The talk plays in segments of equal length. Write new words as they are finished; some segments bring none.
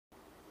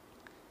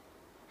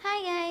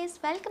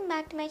welcome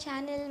back to my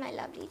channel, my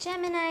lovely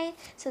Gemini.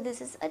 So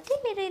this is a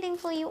daily reading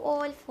for you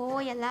all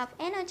for your love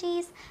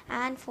energies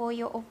and for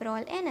your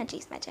overall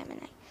energies, my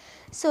Gemini.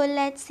 So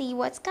let's see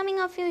what's coming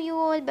up for you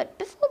all. But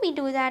before we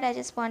do that, I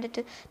just wanted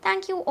to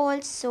thank you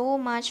all so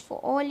much for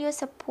all your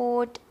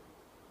support,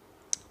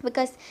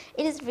 because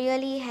it is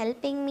really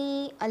helping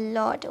me a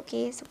lot.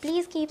 Okay, so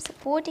please keep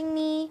supporting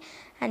me,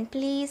 and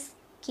please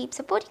keep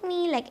supporting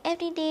me like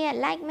every day. I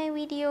like my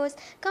videos.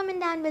 Comment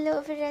down below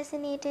if it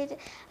resonated,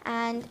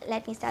 and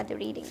let me start the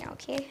reading now.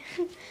 Okay.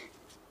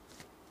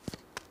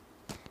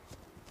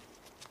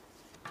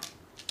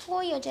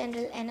 For your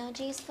general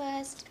energies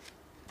first,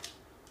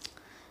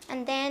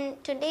 and then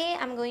today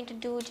I'm going to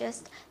do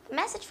just a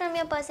message from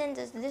your person.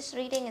 This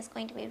reading is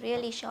going to be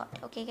really short.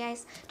 Okay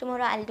guys,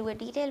 tomorrow I'll do a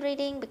detailed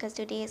reading because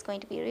today is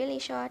going to be really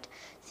short,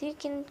 so you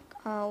can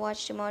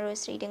watch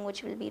tomorrow's reading,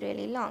 which will be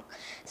really long.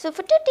 So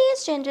for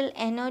today's general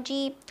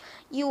energy,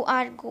 you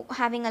are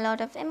having a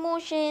lot of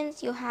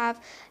emotions. You have,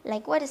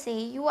 like, what to say,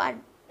 you are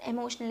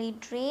emotionally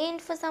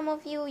drained. For some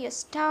of you, you're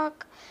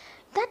stuck.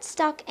 That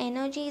stuck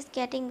energy is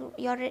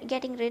you're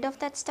getting rid of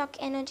that stuck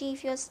energy.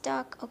 If you're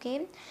stuck,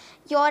 okay,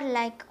 you're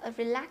like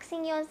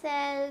relaxing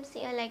yourselves.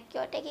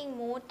 You're taking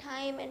more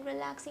time in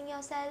relaxing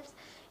yourselves.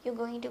 You're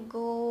going to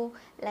go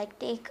like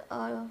take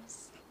a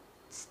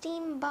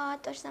steam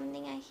bath or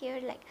something. I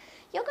hear like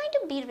you're going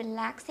to be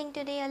relaxing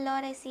today a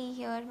lot. I see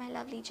here, my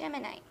lovely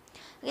Gemini.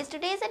 Because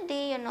today is a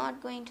day you're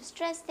not going to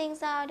stress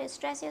things out, you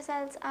stress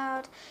yourselves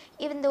out.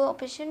 Even though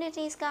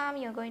opportunities come,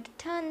 you're going to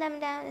turn them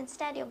down.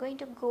 Instead, you're going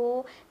to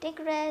go take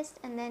rest,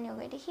 and then you're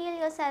going to heal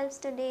yourselves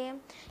today.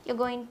 You're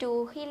going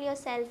to heal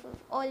yourself of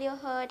all your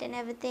hurt and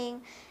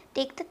everything.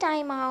 Take the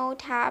time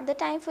out, have the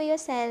time for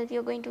yourself.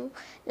 You're going to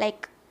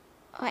like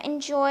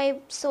enjoy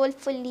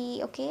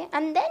soulfully, okay,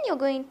 and then you're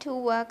going to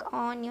work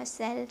on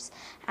yourselves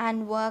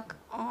and work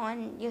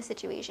on your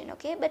situation,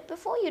 okay. But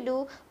before you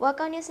do work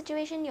on your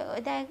situation,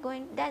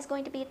 there's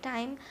going to be a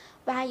time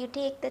where you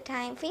take the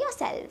time for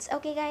yourselves.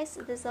 Okay guys,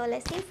 so this is all I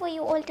see for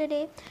you all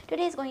today.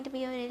 Today is going to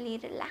be a really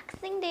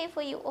relaxing day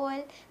for you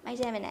all, my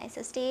Gemini,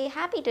 so stay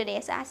happy today.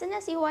 So as soon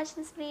as you watch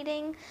this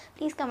reading,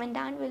 please comment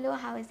down below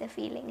how is the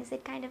feeling. Is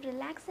it kind of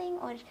relaxing,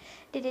 or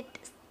did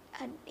it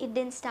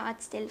didn't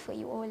start still for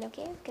you all,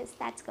 okay, because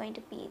that's going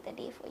to be the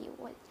day for you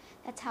all.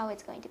 That's how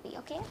it's going to be,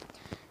 okay.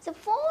 So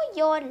for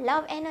your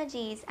love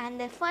energies and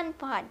the fun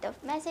part, the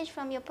message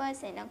from your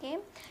person, okay,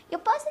 your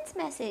person's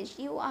message,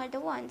 you are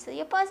the one. So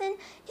your person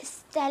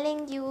is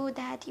telling you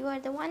that you are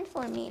the one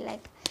for me,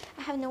 like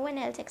I have no one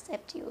else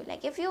except you.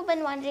 Like if you've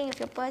been wondering if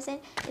your person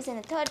is in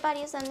a third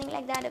party or something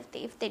like that,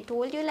 if they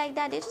told you like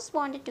that, they just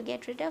wanted to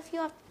get rid of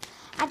you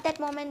at that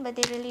moment, but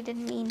they really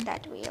didn't mean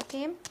that way,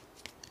 okay.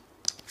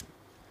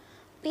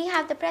 We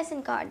have the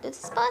present card.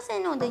 This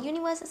person or the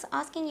universe is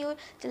asking you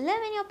to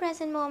live in your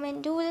present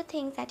moment, do the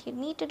things that you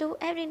need to do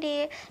every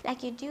day,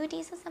 like your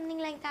duties or something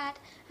like that,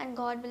 and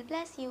God will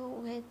bless you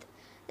with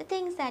the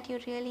things that you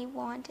really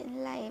want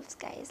in life,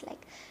 guys.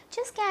 Like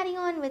just carry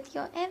on with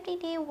your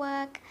everyday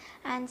work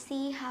and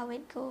see how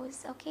it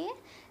goes, okay.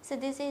 So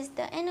this is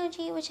the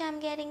energy which I'm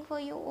getting for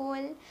you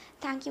all.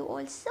 Thank you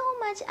all so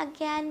much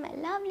again, my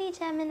lovely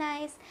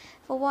Geminis,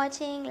 for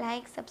watching.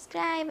 Like,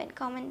 subscribe and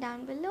comment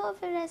down below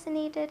if it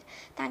resonated.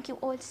 Thank you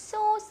all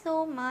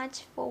so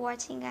much for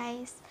watching,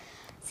 guys.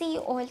 See you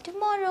all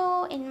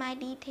tomorrow in my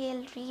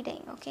detailed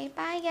reading, okay.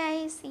 Bye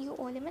guys, see you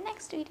all in my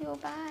next video.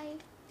 Bye.